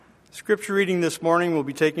Scripture reading this morning will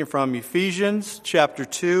be taken from Ephesians chapter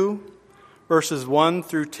 2, verses 1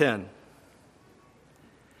 through 10.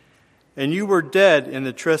 And you were dead in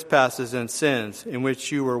the trespasses and sins in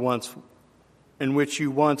which you once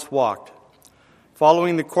walked,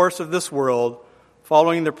 following the course of this world,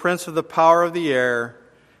 following the prince of the power of the air,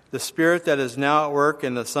 the spirit that is now at work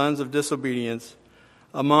in the sons of disobedience,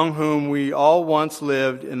 among whom we all once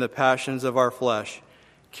lived in the passions of our flesh,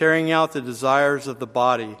 carrying out the desires of the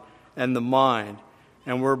body and the mind,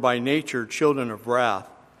 and were by nature children of wrath,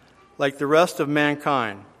 like the rest of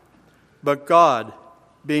mankind. But God,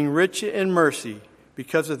 being rich in mercy,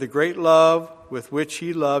 because of the great love with which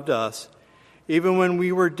he loved us, even when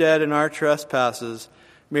we were dead in our trespasses,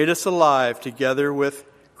 made us alive together with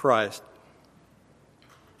Christ.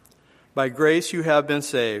 By grace you have been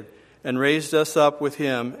saved, and raised us up with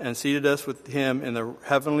him, and seated us with him in the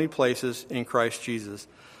heavenly places in Christ Jesus,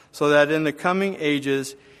 so that in the coming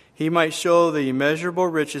ages he might show the immeasurable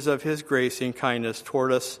riches of his grace and kindness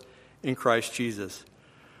toward us in Christ Jesus.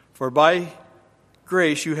 For by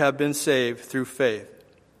grace you have been saved through faith.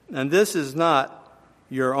 And this is not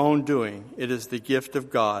your own doing. It is the gift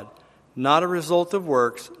of God, not a result of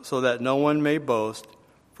works, so that no one may boast.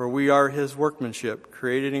 For we are his workmanship,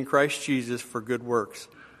 created in Christ Jesus for good works,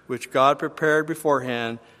 which God prepared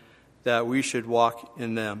beforehand that we should walk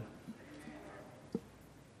in them.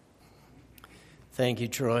 Thank you,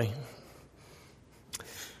 Troy.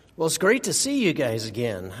 Well, it's great to see you guys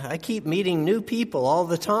again. I keep meeting new people all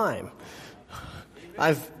the time.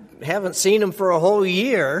 I haven't seen them for a whole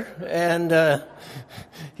year, and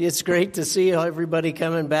it's great to see everybody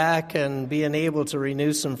coming back and being able to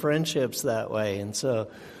renew some friendships that way. And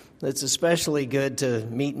so it's especially good to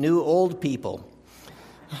meet new old people.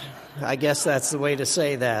 I guess that's the way to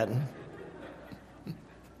say that.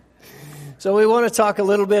 So we want to talk a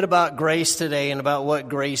little bit about grace today and about what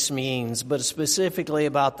grace means, but specifically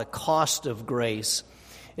about the cost of grace.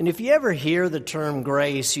 And if you ever hear the term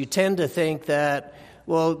grace, you tend to think that,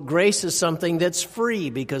 well, grace is something that's free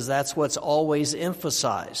because that's what's always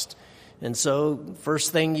emphasized. And so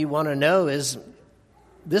first thing you want to know is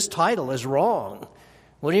this title is wrong.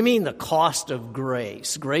 What do you mean the cost of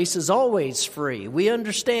grace? Grace is always free. We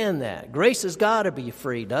understand that. Grace has got to be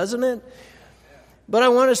free, doesn't it? But I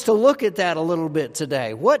want us to look at that a little bit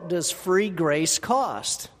today. What does free grace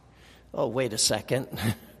cost? Oh, wait a second.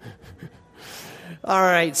 All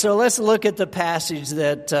right, so let's look at the passage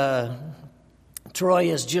that Troy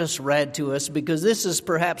has just read to us, because this is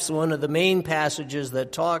perhaps one of the main passages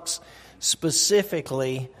that talks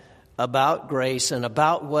specifically about grace and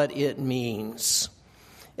about what it means.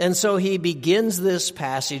 And so he begins this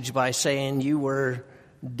passage by saying, you were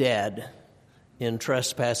dead in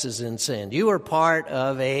trespasses and sin. You were part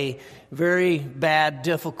of a very bad,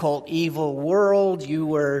 difficult, evil world. You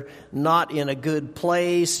were not in a good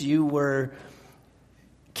place. You were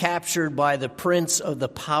captured by the prince of the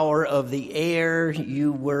power of the air.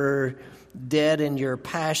 You were dead in your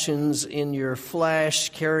passions, in your flesh,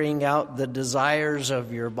 carrying out the desires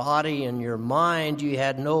of your body and your mind. You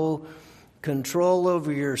had no control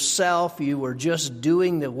over yourself. You were just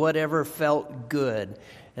doing whatever felt good.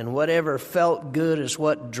 And whatever felt good is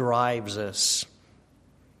what drives us.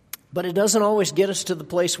 But it doesn't always get us to the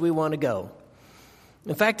place we want to go.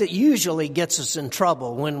 In fact, it usually gets us in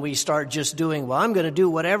trouble when we start just doing, well, I'm going to do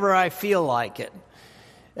whatever I feel like it.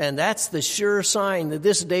 And that's the sure sign that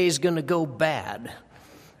this day is going to go bad.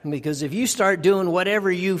 Because if you start doing whatever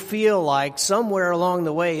you feel like, somewhere along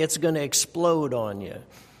the way it's going to explode on you.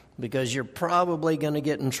 Because you're probably going to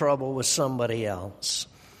get in trouble with somebody else.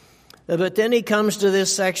 But then he comes to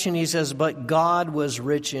this section, he says, but God was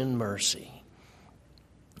rich in mercy.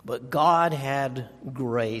 But God had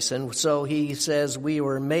grace. And so he says, we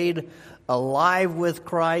were made alive with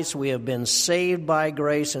Christ. We have been saved by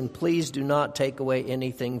grace. And please do not take away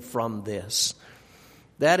anything from this.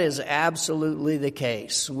 That is absolutely the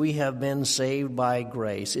case. We have been saved by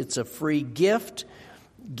grace. It's a free gift.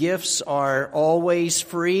 Gifts are always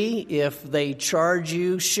free. If they charge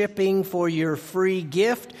you shipping for your free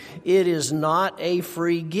gift, it is not a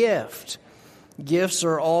free gift. Gifts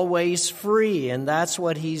are always free, and that's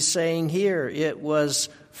what he's saying here. It was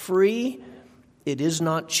free. It is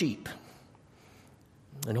not cheap.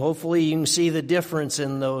 And hopefully you can see the difference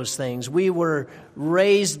in those things. We were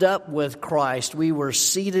raised up with Christ. We were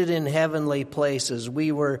seated in heavenly places.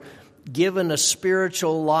 We were given a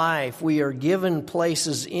spiritual life. We are given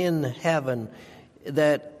places in heaven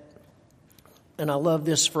that, and I love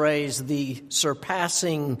this phrase, the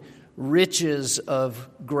surpassing riches of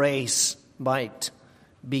grace might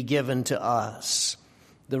be given to us.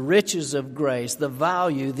 the riches of grace, the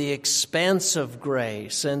value, the expanse of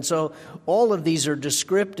grace. And so all of these are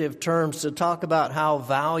descriptive terms to talk about how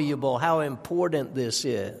valuable, how important this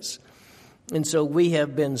is. And so we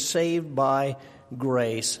have been saved by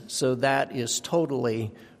grace. So that is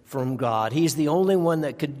totally from God. He's the only one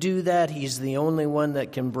that could do that. He's the only one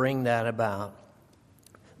that can bring that about.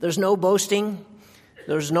 There's no boasting.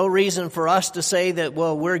 There's no reason for us to say that,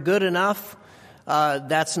 well, we're good enough.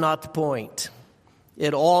 That's not the point.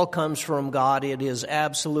 It all comes from God. It is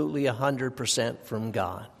absolutely 100% from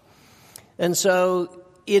God. And so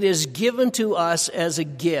it is given to us as a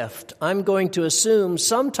gift. I'm going to assume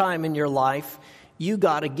sometime in your life you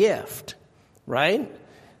got a gift, right?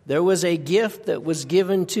 There was a gift that was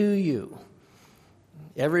given to you.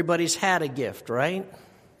 Everybody's had a gift, right?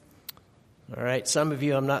 All right, some of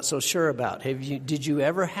you I'm not so sure about. Did you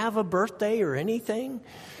ever have a birthday or anything?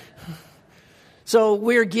 So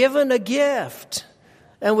we're given a gift,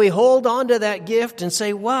 and we hold on to that gift and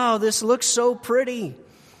say, wow, this looks so pretty.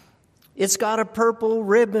 It's got a purple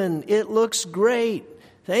ribbon. It looks great.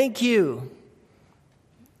 Thank you.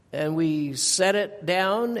 And we set it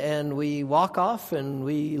down and we walk off and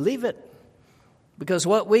we leave it. Because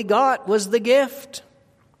what we got was the gift.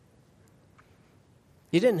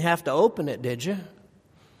 You didn't have to open it, did you?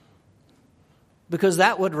 Because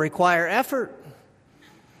that would require effort.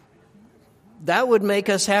 That would make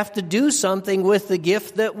us have to do something with the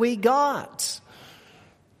gift that we got.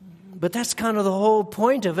 But that's kind of the whole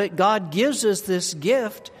point of it. God gives us this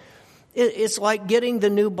gift. It's like getting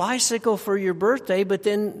the new bicycle for your birthday, but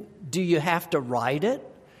then do you have to ride it?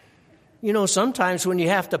 You know, sometimes when you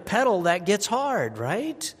have to pedal, that gets hard,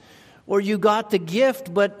 right? Or you got the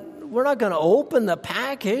gift, but we're not going to open the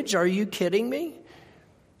package. Are you kidding me?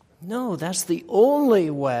 No, that's the only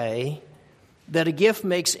way that a gift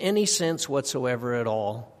makes any sense whatsoever at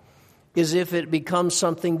all, is if it becomes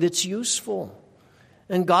something that's useful.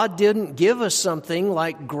 And God didn't give us something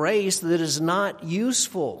like grace that is not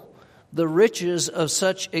useful. The riches of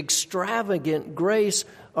such extravagant grace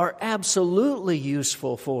are absolutely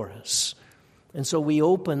useful for us. And so we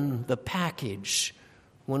open the package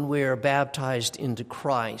when we are baptized into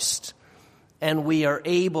Christ. And we are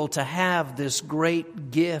able to have this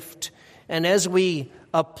great gift. And as we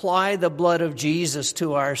apply the blood of Jesus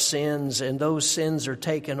to our sins and those sins are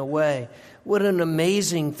taken away, what an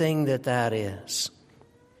amazing thing that is.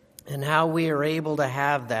 And how we are able to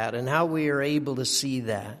have that and how we are able to see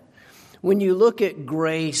that. When you look at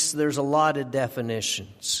grace, there's a lot of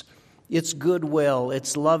definitions. It's goodwill,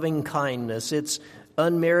 it's loving kindness, it's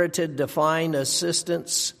unmerited divine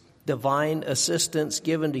assistance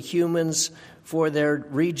given to humans for their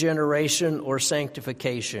regeneration or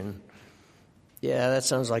sanctification. Yeah, that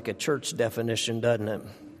sounds like a church definition, doesn't it?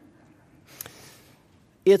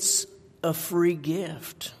 It's a free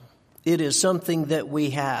gift. It is something that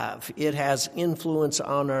we have. It has influence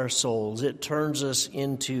on our souls. It turns us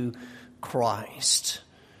into Christ.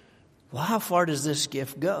 Well, how far does this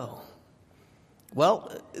gift go?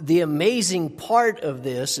 Well, the amazing part of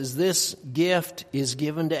this gift is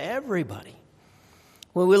given to everybody.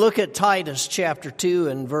 When we look at Titus chapter 2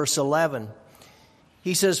 and verse 11,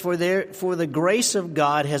 he says, For the grace of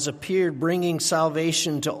God has appeared, bringing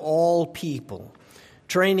salvation to all people,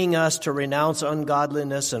 training us to renounce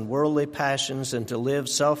ungodliness and worldly passions and to live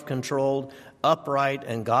self-controlled, upright,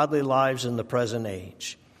 and godly lives in the present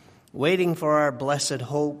age, waiting for our blessed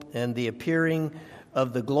hope and the appearing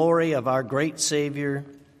of the glory of our great Savior,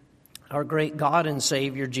 our great God and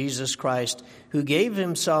Savior, Jesus Christ, who gave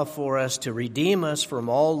himself for us to redeem us from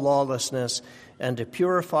all lawlessness and to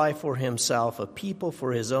purify for himself a people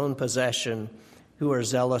for his own possession who are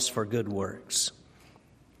zealous for good works.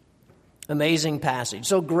 Amazing passage.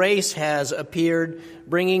 So grace has appeared,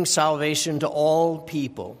 bringing salvation to all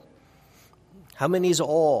people. How many is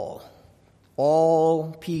all?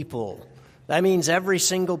 All people. That means every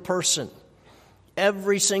single person.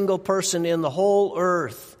 Every single person in the whole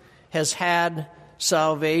earth has had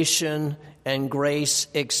salvation and grace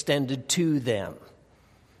extended to them.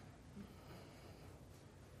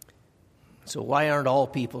 So why aren't all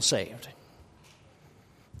people saved?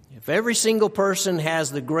 If every single person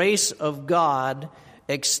has the grace of God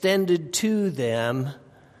extended to them,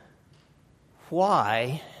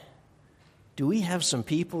 why do we have some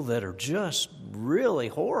people that are just really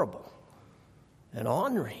horrible and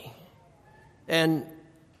ornery? And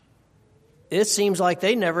it seems like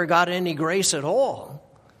they never got any grace at all,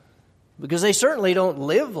 because they certainly don't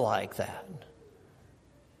live like that.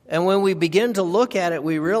 And when we begin to look at it,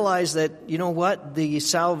 we realize that, you know what, the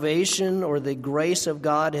salvation or the grace of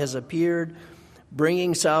God has appeared,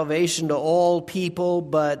 bringing salvation to all people,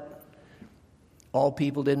 but all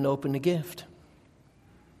people didn't open the gift.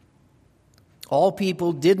 All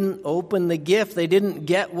people didn't open the gift. They didn't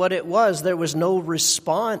get what it was. There was no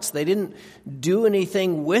response. They didn't do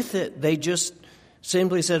anything with it. They just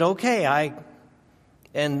simply said, okay,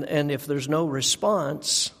 and if there's no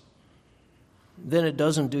response, then it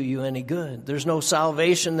doesn't do you any good. There's no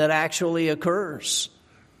salvation that actually occurs.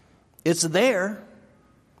 It's there,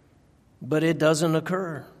 but it doesn't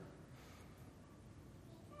occur.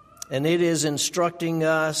 And it is instructing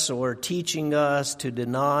us or teaching us to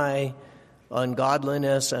deny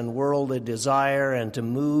ungodliness and worldly desire and to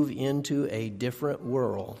move into a different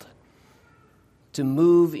world, to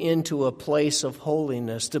move into a place of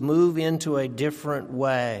holiness, to move into a different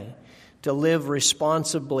way, to live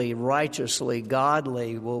responsibly, righteously,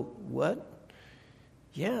 godly. Well, what?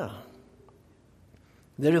 Yeah.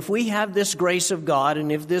 That if we have this grace of God,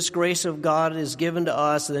 and if this grace of God is given to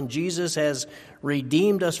us, then Jesus has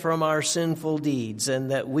redeemed us from our sinful deeds,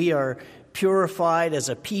 and that we are purified as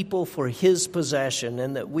a people for His possession,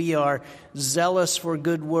 and that we are zealous for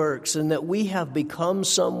good works, and that we have become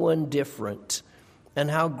someone different. And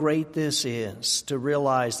how great this is to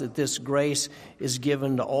realize that this grace is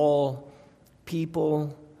given to all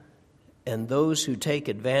people, and those who take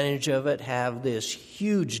advantage of it have this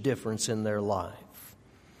huge difference in their life.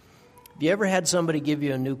 Have you ever had somebody give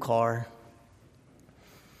you a new car?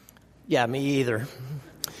 Yeah, me either.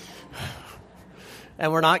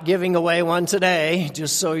 And we're not giving away one today,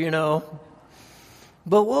 just so you know.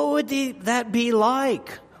 But what would that be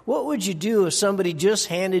like? What would you do if somebody just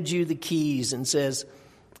handed you the keys and says,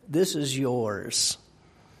 this is yours?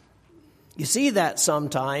 You see that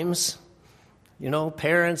sometimes. You know,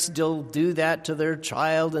 parents will do that to their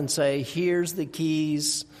child and say, here's the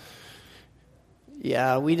keys.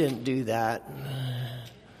 Yeah, we didn't do that.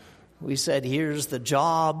 We said, here's the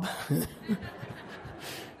job.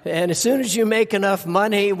 And as soon as you make enough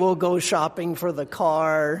money, we'll go shopping for the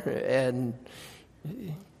car.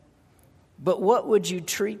 But what would you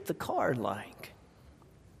treat the car like?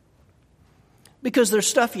 Because there's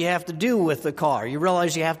stuff you have to do with the car. You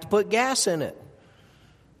realize you have to put gas in it.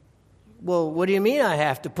 Well, what do you mean I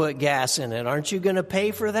have to put gas in it? Aren't you going to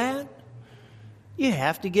pay for that? You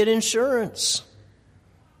have to get insurance.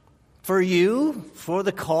 For you, for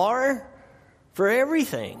the car, for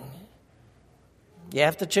everything. You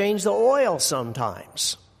have to change the oil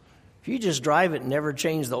sometimes. If you just drive it and never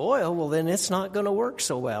change the oil, well, then it's not going to work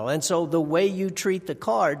so well. And so the way you treat the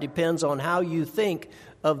car depends on how you think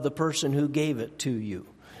of the person who gave it to you.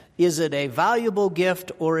 Is it a valuable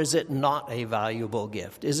gift or is it not a valuable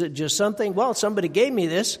gift? Is it just something, well, somebody gave me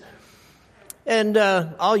this, and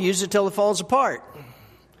I'll use it till it falls apart,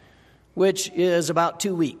 which is about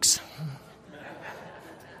 2 weeks.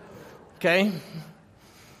 Okay?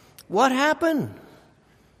 What happened?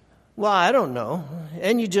 Well, I don't know.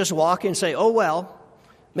 And you just walk and say, oh, well,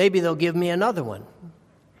 maybe they'll give me another one.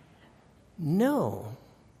 No.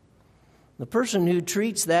 The person who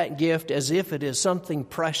treats that gift as if it is something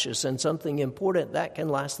precious and something important, that can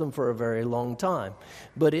last them for a very long time.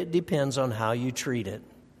 But it depends on how you treat it.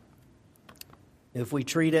 If we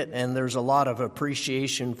treat it and there's a lot of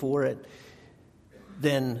appreciation for it,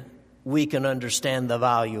 then we can understand the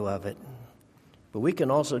value of it. But we can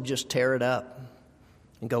also just tear it up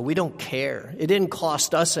and go, we don't care. It didn't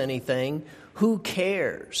cost us anything. Who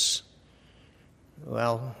cares?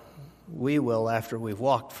 Well, we will after we've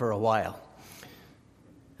walked for a while.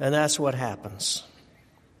 And that's what happens.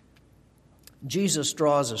 Jesus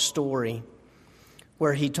draws a story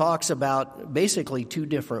where he talks about basically two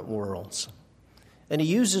different worlds. And he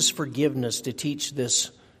uses forgiveness to teach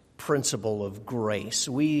this principle of grace.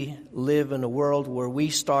 We live in a world where we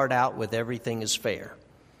start out with everything is fair.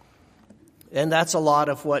 And that's a lot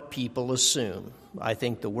of what people assume. I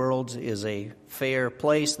think the world is a fair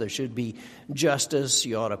place. There should be justice.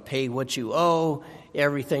 You ought to pay what you owe.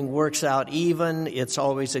 Everything works out even. It's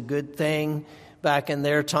always a good thing. Back in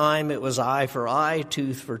their time, it was eye for eye,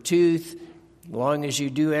 tooth for tooth. As long as you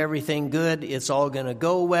do everything good, it's all going to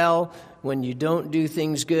go well. When you don't do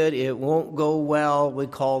things good, it won't go well. We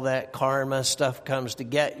call that karma. Stuff comes to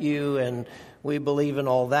get you, and we believe in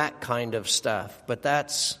all that kind of stuff. But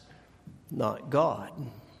that's not God.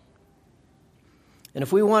 And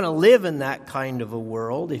if we want to live in that kind of a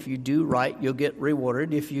world, if you do right, you'll get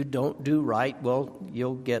rewarded. If you don't do right, well,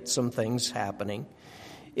 you'll get some things happening.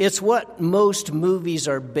 It's what most movies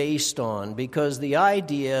are based on, because the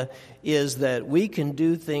idea is that we can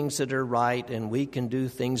do things that are right and we can do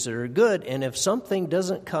things that are good. And if something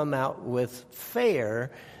doesn't come out with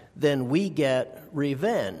fair, then we get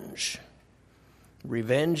revenge.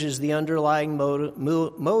 Revenge is the underlying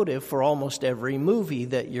motive for almost every movie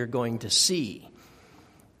that you're going to see.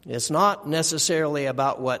 It's not necessarily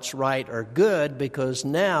about what's right or good, because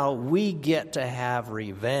now we get to have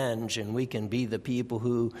revenge, and we can be the people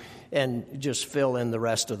who, and just fill in the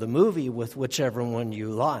rest of the movie with whichever one you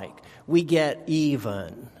like. We get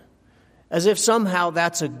even, as if somehow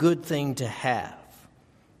that's a good thing to have.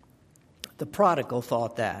 The prodigal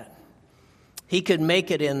thought that. He could make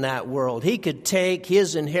it in that world. He could take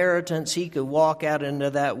his inheritance, he could walk out into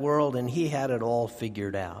that world, and he had it all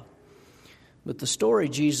figured out. But the story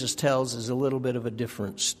Jesus tells is a little bit of a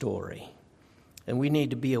different story. And we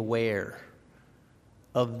need to be aware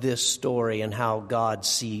of this story and how God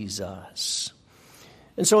sees us.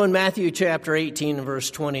 And so in Matthew chapter 18 and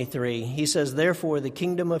verse 23, he says, "Therefore the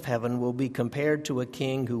kingdom of heaven will be compared to a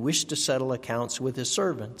king who wished to settle accounts with his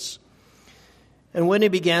servants. And when he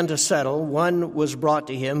began to settle, one was brought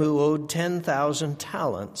to him who owed 10,000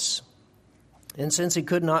 talents. And since he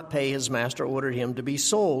could not pay, his master ordered him to be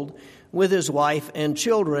sold with his wife and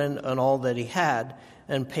children and all that he had,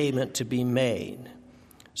 and payment to be made.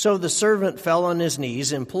 So the servant fell on his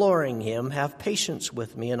knees, imploring him, 'Have patience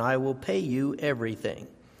with me, and I will pay you everything.'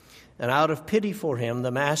 And out of pity for him,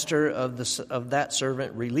 the master of that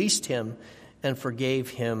servant released him and forgave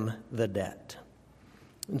him the debt."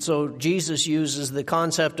 And so Jesus uses the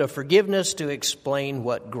concept of forgiveness to explain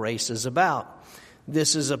what grace is about.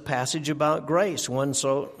 This is a passage about grace. One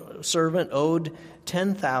servant owed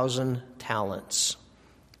 10,000 talents.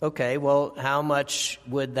 Okay, well, how much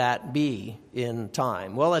would that be in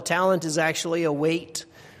time? Well, a talent is actually a weight.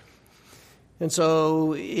 And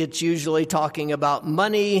so it's usually talking about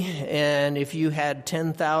money. And if you had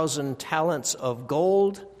 10,000 talents of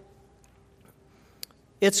gold,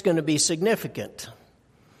 it's going to be significant.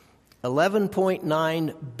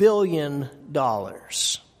 $11.9 billion.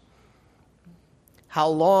 How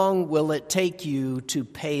long will it take you to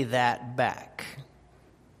pay that back?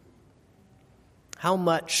 How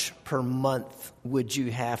much per month would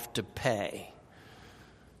you have to pay?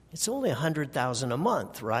 It's only $100,000 a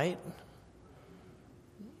month, right?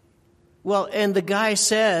 Well, and the guy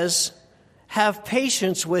says, "Have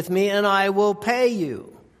patience with me and I will pay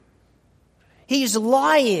you." He's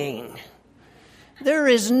lying. There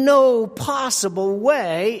is no possible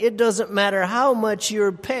way, it doesn't matter how much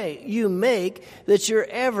you make, that you're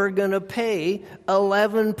ever going to pay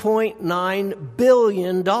 $11.9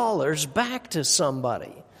 billion back to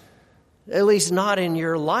somebody. At least not in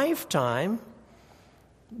your lifetime.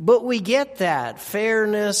 But we get that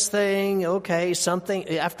fairness thing. Okay,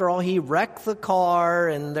 something, after all, he wrecked the car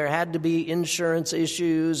and there had to be insurance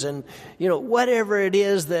issues and, whatever it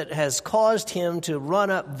is that has caused him to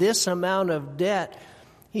run up this amount of debt.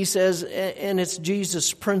 He says, and it's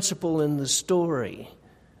Jesus' principle in the story,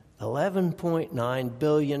 11.9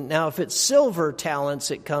 billion. Now, if it's silver talents,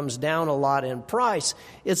 it comes down a lot in price.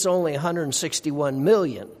 It's only 161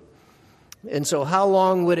 million. And so how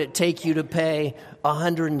long would it take you to pay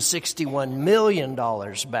 $161 million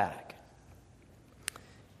back?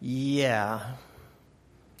 Yeah,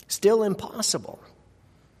 still impossible.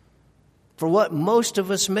 For what most of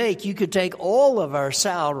us make, you could take all of our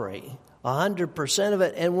salary, 100% of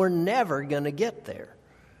it, and we're never going to get there.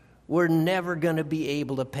 We're never going to be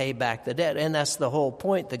able to pay back the debt. And that's the whole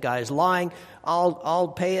point. The guy's lying. I'll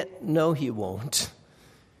pay it. No, he won't.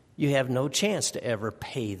 You have no chance to ever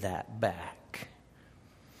pay that back.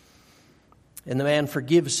 And the man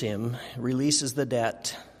forgives him, releases the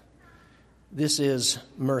debt. This is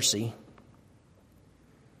mercy.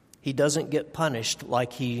 He doesn't get punished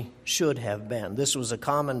like he should have been. This was a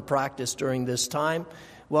common practice during this time.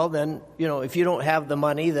 Well, then, if you don't have the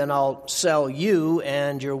money, then I'll sell you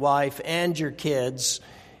and your wife and your kids,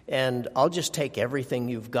 and I'll just take everything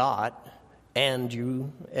you've got and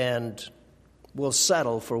we'll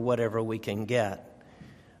settle for whatever we can get.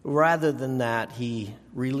 Rather than that, he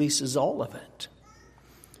releases all of it.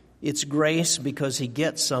 It's grace because he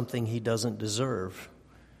gets something he doesn't deserve.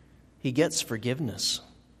 He gets forgiveness.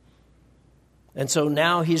 And so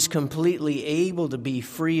now he's completely able to be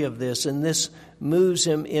free of this, and this moves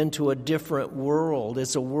him into a different world.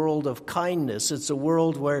 It's a world of kindness. It's a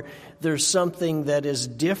world where there's something that is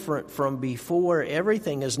different from before.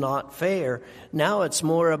 Everything is not fair. Now it's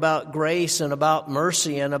more about grace and about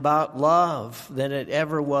mercy and about love than it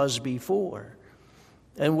ever was before.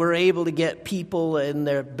 And we're able to get people in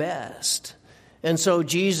their best. And so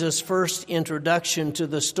Jesus' first introduction to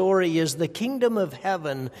the story is the kingdom of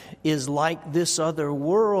heaven is like this other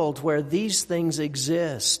world where these things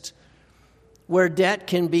exist, where debt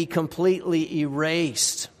can be completely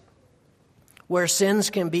erased, where sins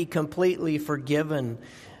can be completely forgiven,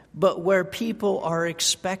 but where people are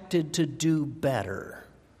expected to do better.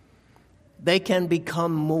 they can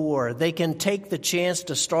become more. They can take the chance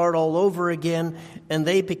to start all over again, and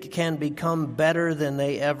they can become better than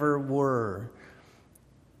they ever were.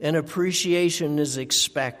 And appreciation is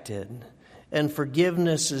expected, and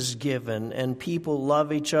forgiveness is given, and people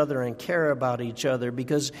love each other and care about each other,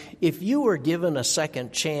 because if you were given a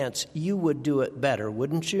second chance, you would do it better,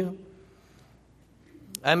 wouldn't you?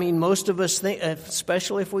 I mean, most of us think,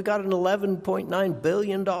 especially if we got an $11.9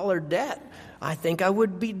 billion debt, I think I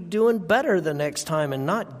would be doing better the next time and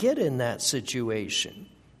not get in that situation.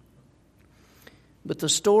 But the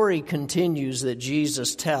story continues that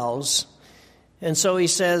Jesus tells. And so he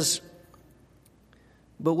says,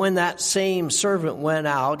 but when that same servant went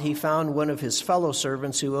out, he found one of his fellow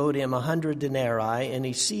servants who owed him 100 denarii, and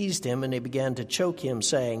he seized him and he began to choke him,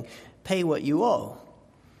 saying, "Pay what you owe."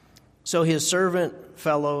 So his servant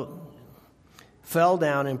fellow fell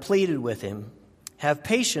down and pleaded with him, "Have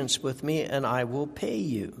patience with me, and I will pay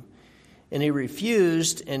you." And he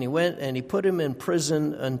refused, and he went and he put him in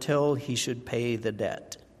prison until he should pay the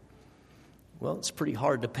debt. Well, it's pretty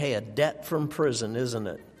hard to pay a debt from prison, isn't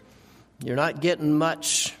it? You're not getting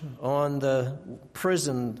much on the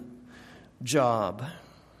prison job.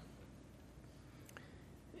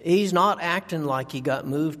 He's not acting like he got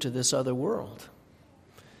moved to this other world.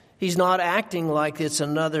 He's not acting like it's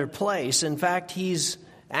another place. In fact, he's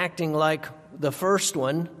acting like the first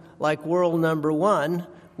one, like world number one,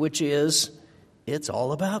 which is, it's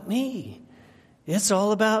all about me. It's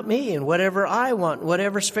all about me and whatever I want,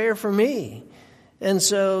 whatever's fair for me. And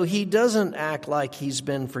so he doesn't act like he's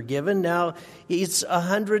been forgiven. Now, it's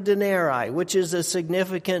 100 denarii, which is a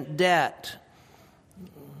significant debt.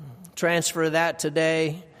 Transfer that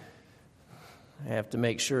today. I have to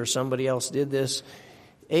make sure somebody else did this.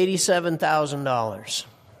 $87,000.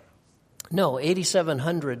 No,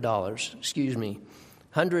 $8,700, excuse me.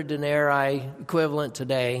 100 denarii equivalent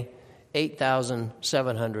today,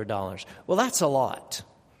 $8,700. Well, that's a lot,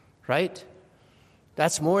 right?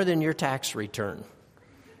 That's more than your tax return.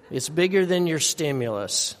 It's bigger than your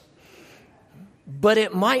stimulus. But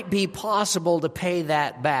it might be possible to pay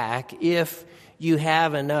that back if you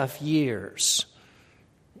have enough years.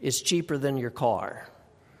 It's cheaper than your car,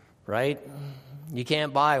 right? You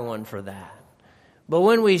can't buy one for that. But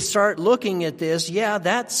when we start looking at this, yeah,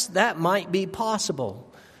 that might be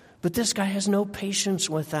possible. But this guy has no patience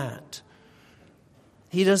with that.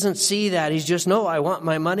 He doesn't see that. He's just, no, I want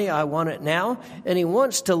my money, I want it now. And he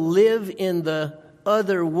wants to live in the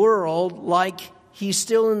other world like he's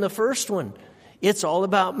still in the first one. It's all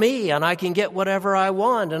about me, and I can get whatever I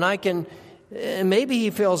want, and maybe he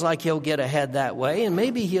feels like he'll get ahead that way, and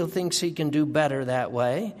maybe he thinks he can do better that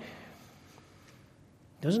way.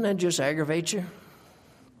 Doesn't that just aggravate you?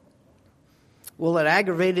 Well, it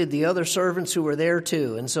aggravated the other servants who were there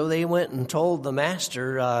too. And so they went and told the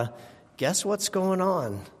master, guess what's going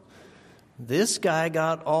on? This guy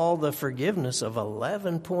got all the forgiveness of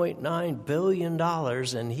 $11.9 billion,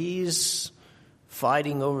 and he's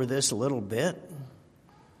fighting over this a little bit.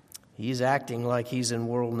 He's acting like he's in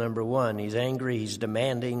world number one. He's angry, he's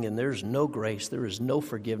demanding, and there's no grace, there is no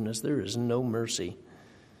forgiveness, there is no mercy.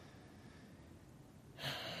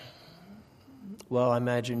 Well, I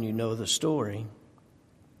imagine you know the story.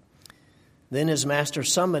 Then his master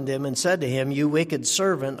summoned him and said to him, "You wicked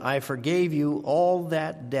servant, I forgave you all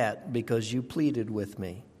that debt because you pleaded with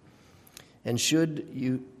me. And should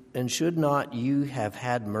not you have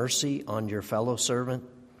had mercy on your fellow servant,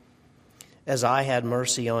 as I had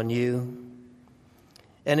mercy on you?"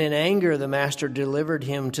 And in anger the master delivered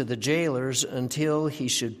him to the jailers until he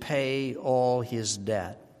should pay all his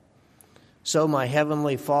debt. So my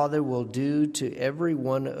heavenly Father will do to every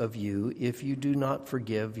one of you if you do not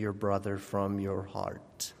forgive your brother from your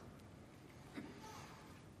heart.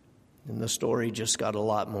 And the story just got a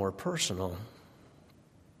lot more personal.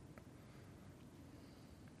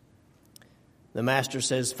 The master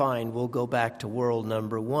says, fine, we'll go back to world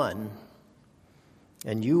number one,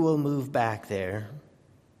 and you will move back there.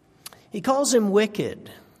 He calls him wicked.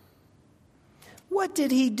 What did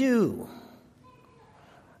he do?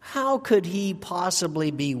 How could he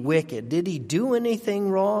possibly be wicked? Did he do anything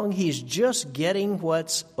wrong? He's just getting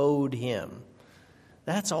what's owed him.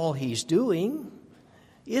 That's all he's doing.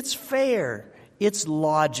 It's fair. It's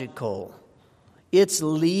logical. It's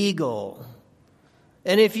legal.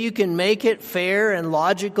 And if you can make it fair and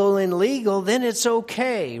logical and legal, then it's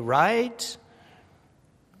okay, right?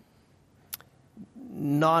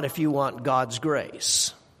 Not if you want God's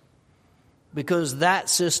grace. Because that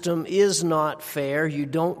system is not fair. You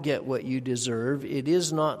don't get what you deserve. It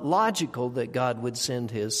is not logical that God would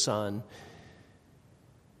send his Son.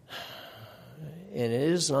 And it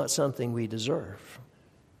is not something we deserve.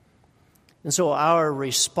 And so our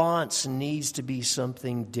response needs to be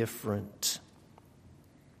something different.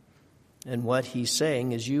 And what he's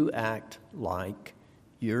saying is you act like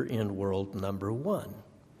you're in world number one.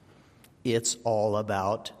 It's all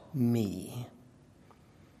about me.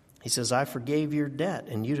 He says, I forgave your debt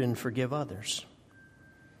and you didn't forgive others.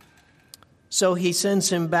 So he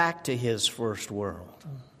sends him back to his first world.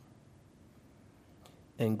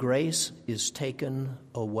 And grace is taken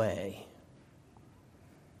away.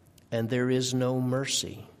 And there is no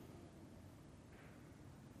mercy.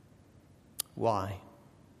 Why?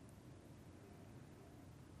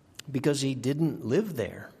 Because he didn't live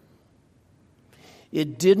there.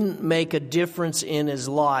 It didn't make a difference in his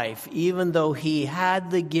life, even though he had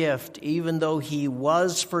the gift, even though he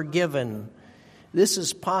was forgiven. This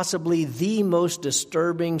is possibly the most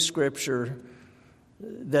disturbing scripture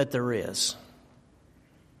that there is.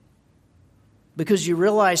 Because you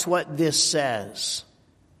realize what this says.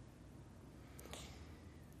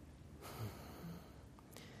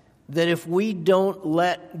 That if we don't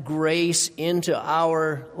let grace into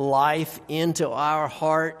our life, into our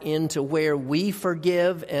heart, into where we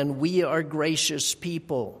forgive and we are gracious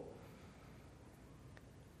people,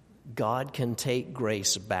 God can take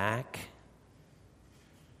grace back.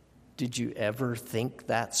 Did you ever think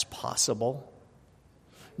that's possible?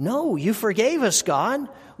 No, you forgave us, God.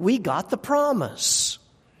 We got the promise.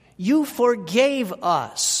 You forgave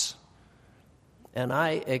us. And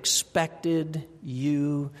I expected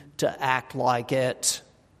you to act like it.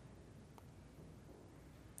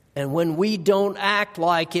 And when we don't act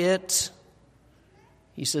like it,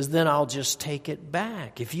 he says, then I'll just take it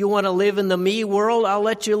back. If you want to live in the me world, I'll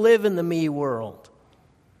let you live in the me world.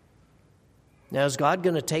 Now, is God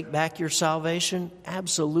going to take back your salvation?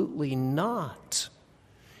 Absolutely not.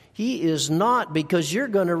 He is not, because you're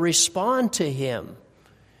going to respond to him.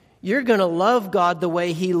 You're going to love God the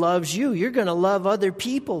way he loves you. You're going to love other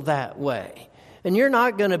people that way. And you're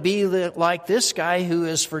not going to be like this guy who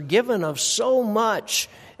is forgiven of so much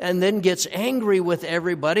and then gets angry with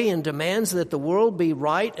everybody and demands that the world be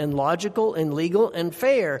right and logical and legal and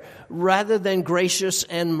fair rather than gracious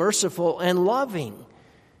and merciful and loving.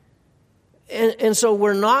 And so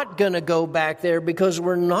we're not going to go back there because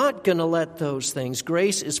we're not going to let those things.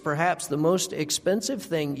 Grace is perhaps the most expensive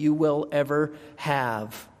thing you will ever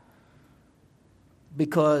have,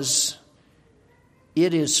 because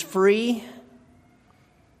it is free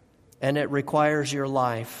and it requires your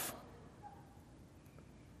life.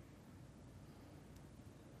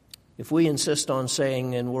 If we insist on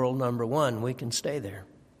saying in world number one, we can stay there.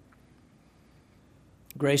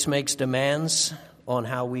 Grace makes demands on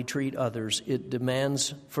how we treat others. It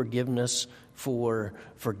demands forgiveness for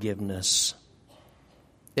forgiveness.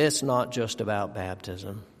 It's not just about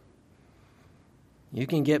baptism. You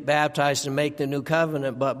can get baptized and make the new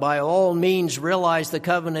covenant, but by all means realize the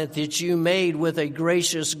covenant that you made with a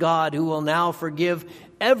gracious God who will now forgive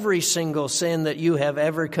every single sin that you have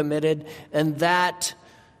ever committed, and that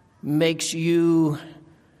makes you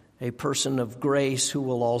a person of grace who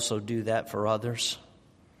will also do that for others.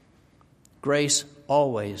 Grace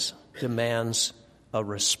always demands a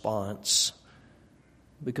response,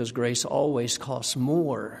 because grace always costs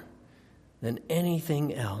more than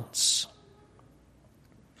anything else.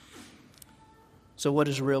 So what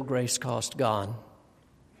does real grace cost God?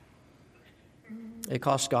 It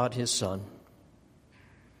cost God his Son.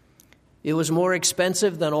 It was more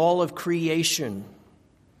expensive than all of creation,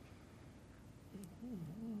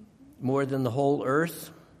 more than the whole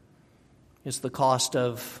earth. It's the cost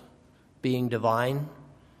of being divine,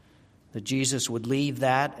 that Jesus would leave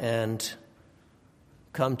that and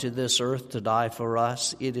come to this earth to die for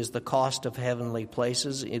us. It is the cost of heavenly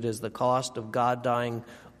places. It is the cost of God dying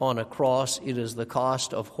on a cross. It is the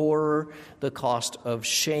cost of horror, the cost of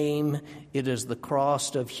shame. It is the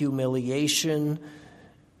cost of humiliation.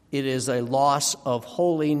 It is a loss of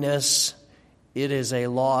holiness. It is a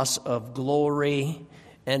loss of glory.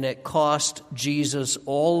 And it cost Jesus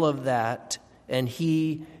all of that, and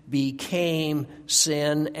he became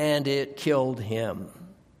sin, and it killed him.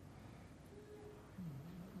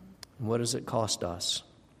 What does it cost us?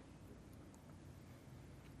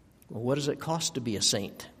 Well, what does it cost to be a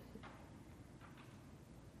saint?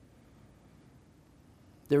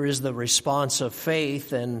 There is the response of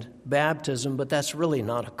faith and baptism, but that's really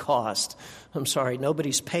not a cost. I'm sorry,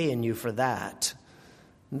 nobody's paying you for that.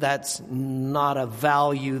 That's not a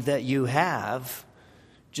value that you have.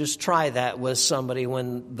 Just try that with somebody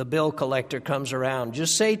when the bill collector comes around.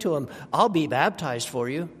 Just say to him, I'll be baptized for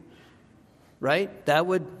you. Right? That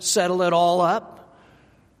would settle it all up.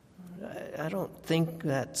 I don't think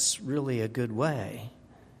that's really a good way.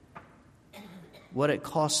 what it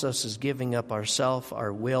costs us is giving up ourself,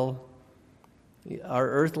 our will, our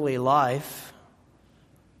earthly life.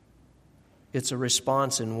 It's a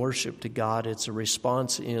response in worship to God. It's a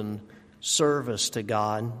response in service to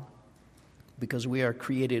God, because we are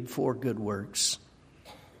created for good works.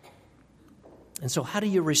 And so how do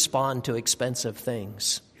you respond to expensive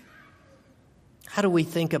things? How do we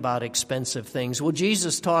think about expensive things? Well,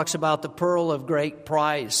 Jesus talks about the pearl of great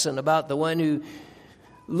price and about the one who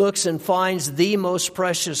looks and finds the most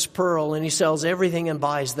precious pearl, and he sells everything and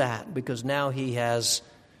buys that because now he has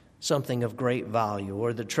something of great value.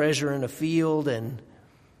 Or the treasure in a field, and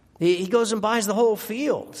he goes and buys the whole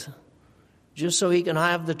field just so he can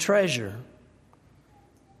have the treasure.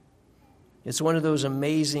 It's one of those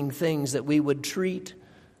amazing things that we would treat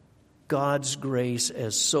God's grace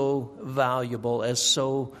as so valuable, as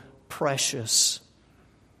so precious.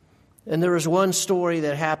 And there is one story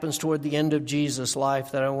that happens toward the end of Jesus'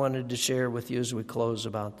 life that I wanted to share with you as we close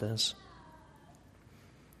about this.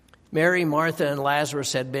 Mary, Martha, and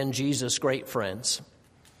Lazarus had been Jesus' great friends.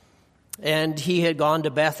 And he had gone to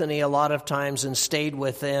Bethany a lot of times and stayed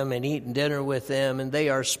with them and eaten dinner with them, and they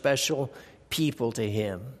are special people to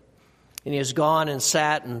him. And he has gone and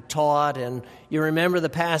sat and taught. And you remember the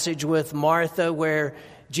passage with Martha where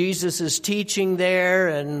Jesus is teaching there,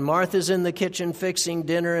 and Martha's in the kitchen fixing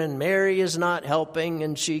dinner, and Mary is not helping,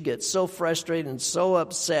 and she gets so frustrated and so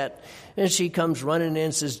upset. And she comes running in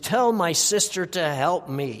and says, "Tell my sister to help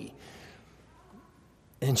me."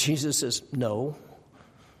 And Jesus says, "No.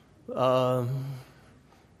 Why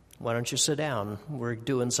don't you sit down? We're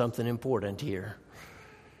doing something important here."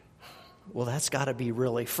 Well, that's got to be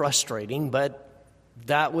really frustrating, but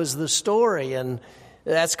that was the story, and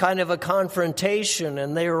that's kind of a confrontation.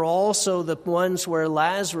 And they are also the ones where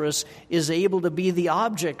Lazarus is able to be the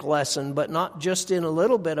object lesson, but not just in a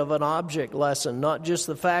little bit of an object lesson, not just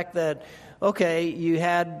the fact that, okay, you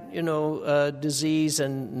had, a disease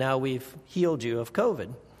and now we've healed you of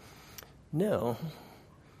COVID. No.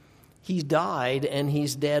 He died and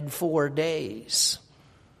he's dead 4 days.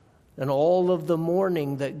 And all of the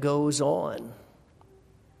mourning that goes on.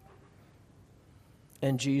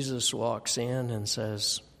 And Jesus walks in and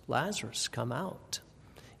says, "Lazarus, come out."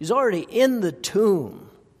 He's already in the tomb,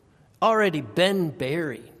 already been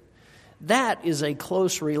buried. That is a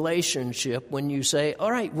close relationship when you say, "All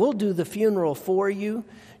right, we'll do the funeral for you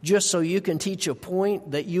just so you can teach a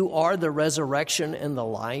point that you are the resurrection and the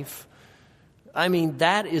life." I mean,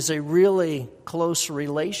 that is a really close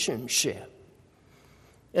relationship.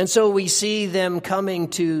 And so we see them coming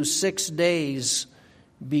to 6 days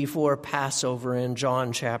before Passover in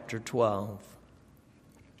John chapter 12.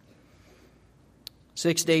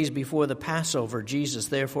 6 days before the Passover, Jesus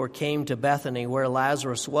therefore came to Bethany where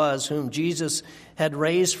Lazarus was, whom Jesus had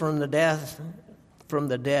raised from the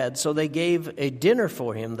dead. So they gave a dinner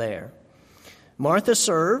for him there. Martha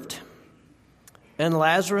served, and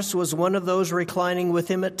Lazarus was one of those reclining with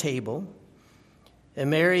him at table. And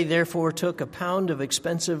Mary therefore took a pound of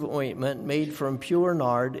expensive ointment made from pure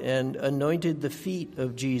nard and anointed the feet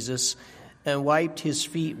of Jesus and wiped his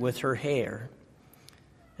feet with her hair.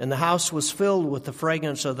 And the house was filled with the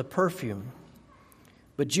fragrance of the perfume.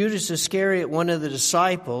 But Judas Iscariot, one of the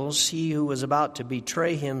disciples, he who was about to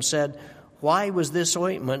betray him, said, "Why was this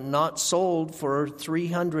ointment not sold for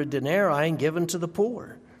 300 denarii and given to the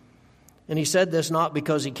poor?" And he said this not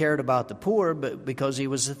because he cared about the poor, but because he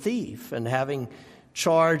was a thief, and having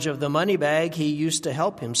charge of the money bag, he used to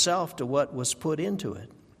help himself to what was put into it.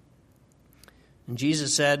 And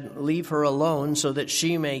Jesus said, "Leave her alone so that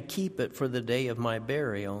she may keep it for the day of my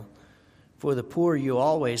burial. For the poor you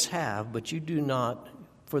always have, but you do not,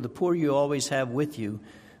 for the poor you always have with you,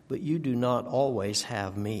 but you do not always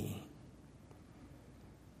have me."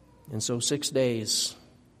 And so 6 days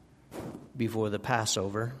before the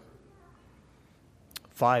Passover,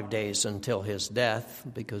 5 days until his death,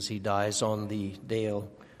 because he dies on the day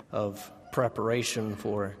of preparation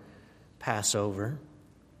for Passover.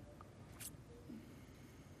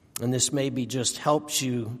 And this maybe just helps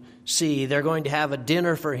you see they're going to have a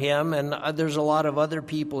dinner for him, and there's a lot of other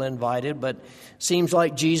people invited, but seems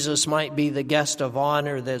like Jesus might be the guest of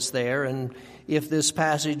honor that's there. And if this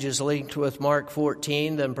passage is linked with Mark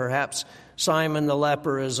 14, then perhaps Simon the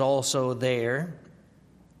leper is also there.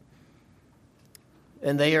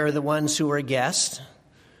 And they are the ones who are guests.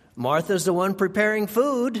 Martha's the one preparing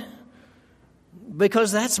food,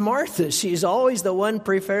 because that's Martha. She's always the one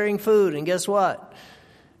preparing food. And guess what?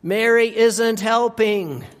 Mary isn't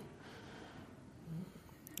helping.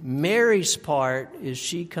 Mary's part is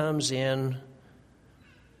she comes in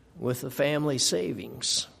with the family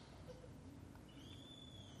savings.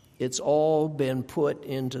 It's all been put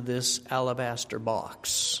into this alabaster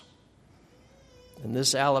box. And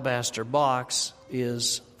this alabaster box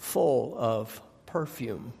is full of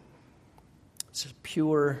perfume. It's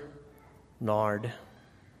pure nard.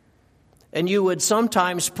 And you would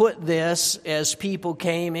sometimes put this as people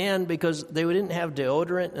came in because they didn't have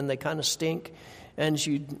deodorant and they kind of stink. And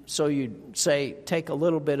so you'd say, take a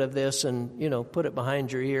little bit of this and, put it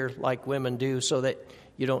behind your ear like women do so that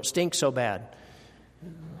you don't stink so bad.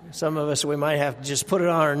 Some of us, we might have to just put it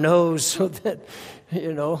on our nose so that,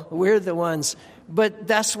 we're the ones. But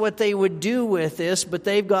that's what they would do with this, but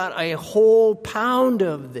they've got a whole pound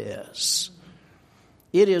of this.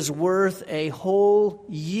 It is worth a whole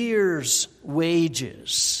year's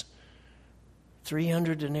wages.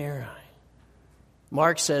 300 denarii.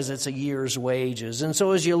 Mark says it's a year's wages. And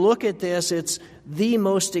so as you look at this, it's the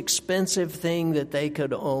most expensive thing that they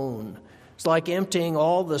could own. It's like emptying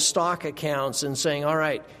all the stock accounts and saying, all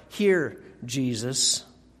right, here, Jesus.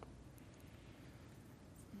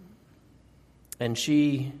 And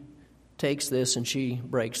she takes this and she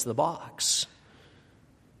breaks the box.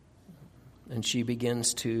 And she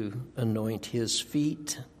begins to anoint his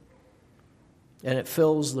feet. And it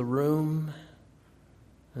fills the room.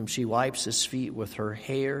 And she wipes his feet with her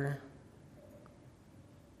hair.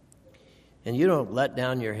 And you don't let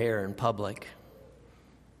down your hair in public.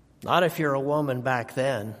 Not if you're a woman back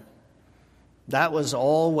then. That was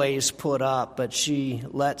always put up, but she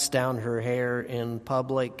lets down her hair in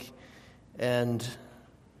public and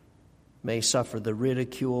may suffer the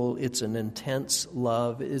ridicule. It's an intense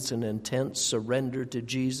love. It's an intense surrender to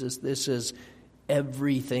Jesus. This is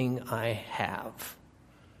everything I have.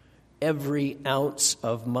 Every ounce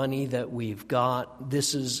of money that we've got,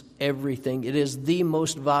 this is everything. It is the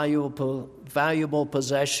most valuable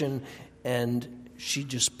possession, and she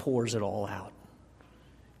just pours it all out.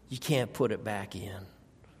 You can't put it back in.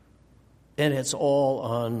 And it's all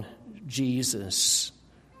on Jesus.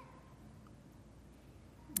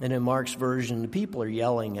 And in Mark's version, the people are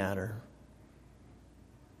yelling at her.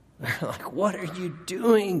 They're like, what are you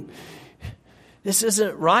doing? This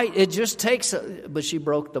isn't right. It just takes But she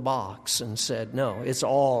broke the box and said, no, it's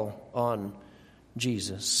all on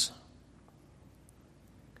Jesus.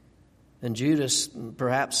 And Judas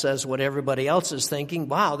perhaps says what everybody else is thinking.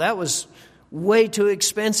 Wow, that was way too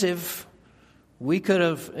expensive. We could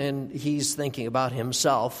have, and he's thinking about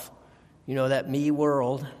himself, that me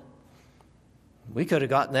world. We could have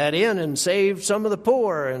gotten that in and saved some of the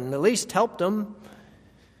poor and at least helped them.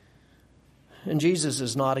 And Jesus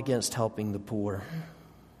is not against helping the poor.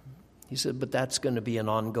 He said, but that's going to be an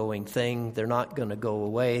ongoing thing. They're not going to go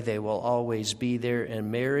away. They will always be there.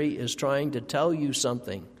 And Mary is trying to tell you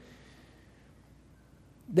something.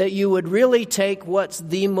 That you would really take what's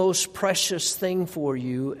the most precious thing for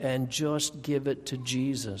you and just give it to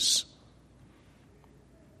Jesus.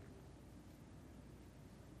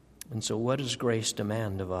 And so what does grace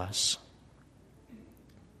demand of us?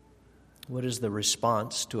 What is the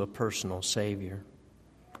response to a personal Savior?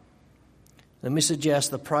 Let me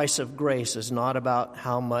suggest the price of grace is not about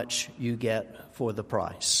how much you get for the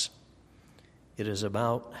price. It is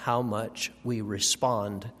about how much we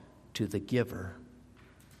respond to the giver.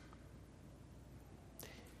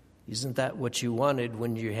 Isn't that what you wanted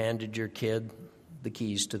when you handed your kid the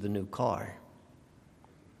keys to the new car?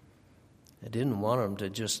 I didn't want them to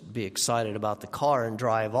just be excited about the car and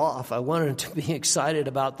drive off. I wanted them to be excited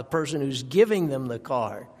about the person who's giving them the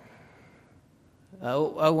car.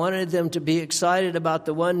 I wanted them to be excited about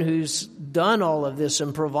the one who's done all of this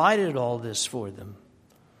and provided all this for them.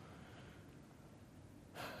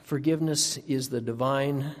 Forgiveness is the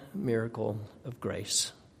divine miracle of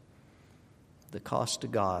grace. The cost to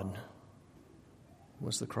God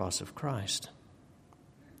was the cross of Christ.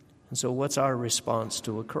 And so what's our response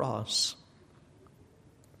to a cross?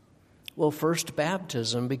 Well, first,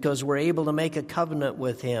 baptism, because we're able to make a covenant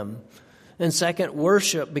with Him. And second,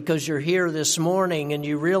 worship, because you're here this morning and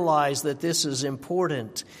you realize that this is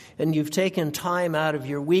important. And you've taken time out of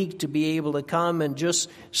your week to be able to come and just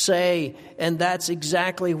say, and that's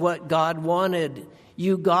exactly what God wanted.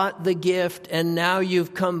 You got the gift, and now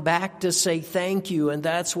you've come back to say thank you. And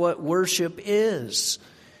that's what worship is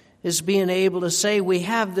being able to say, we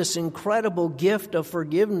have this incredible gift of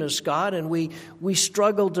forgiveness, God, and we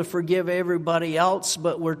struggle to forgive everybody else,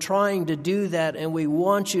 but we're trying to do that, and we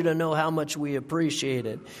want you to know how much we appreciate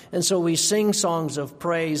it. And so we sing songs of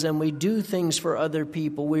praise, and we do things for other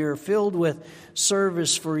people. We are filled with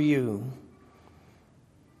service for you.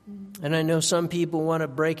 And I know some people want to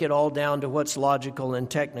break it all down to what's logical and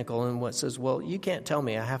technical, and what says, well, you can't tell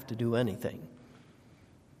me I have to do anything.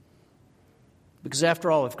 Because after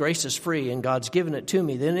all, if grace is free and God's given it to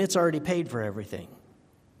me, then it's already paid for everything.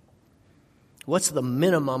 What's the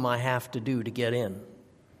minimum I have to do to get in?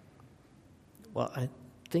 Well, I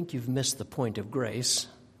think you've missed the point of grace.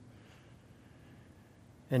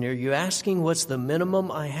 And are you asking what's the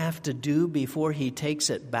minimum I have to do before he takes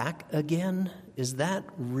it back again? Is that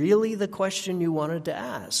really the question you wanted to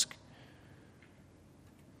ask?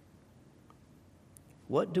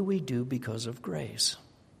 What do we do because of grace?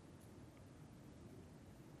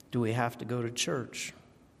 Do we have to go to church?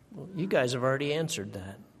 Well, you guys have already answered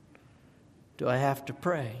that. Do I have to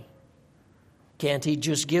pray? Can't he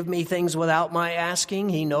just give me things without my asking?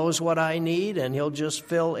 He knows what I need and he'll just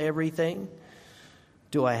fill everything.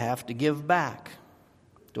 Do I have to give back?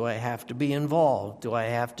 Do I have to be involved? Do I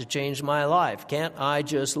have to change my life? Can't I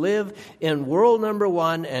just live in world number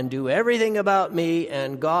one and do everything about me,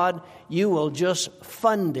 and God, you will just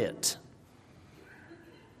fund it?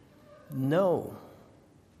 No.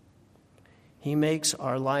 He makes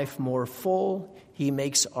our life more full. He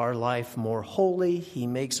makes our life more holy. He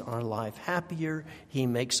makes our life happier. He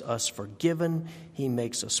makes us forgiven. He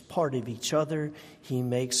makes us part of each other. He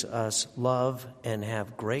makes us love and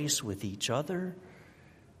have grace with each other.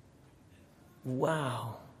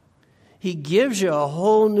 Wow. He gives you a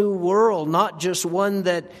whole new world, not just one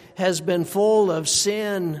that has been full of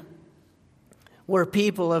sin, where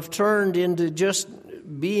people have turned into just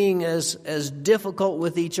being as difficult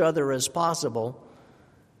with each other as possible,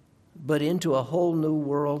 but into a whole new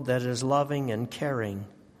world that is loving and caring.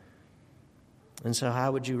 And so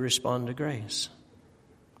how would you respond to grace?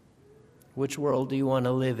 Which world do you want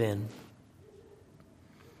to live in?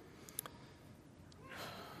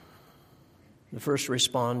 The first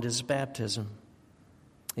respond is baptism.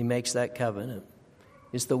 He makes that covenant.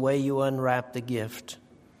 It's the way you unwrap the gift.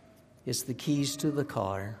 It's the keys to the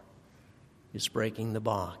car. It's breaking the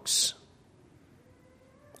box.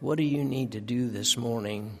 What do you need to do this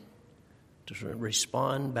morning to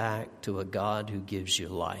respond back to a God who gives you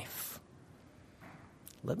life?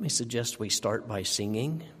 Let me suggest we start by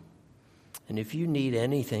singing. And if you need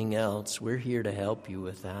anything else, we're here to help you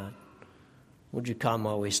with that. Would you come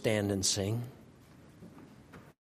while we stand and sing?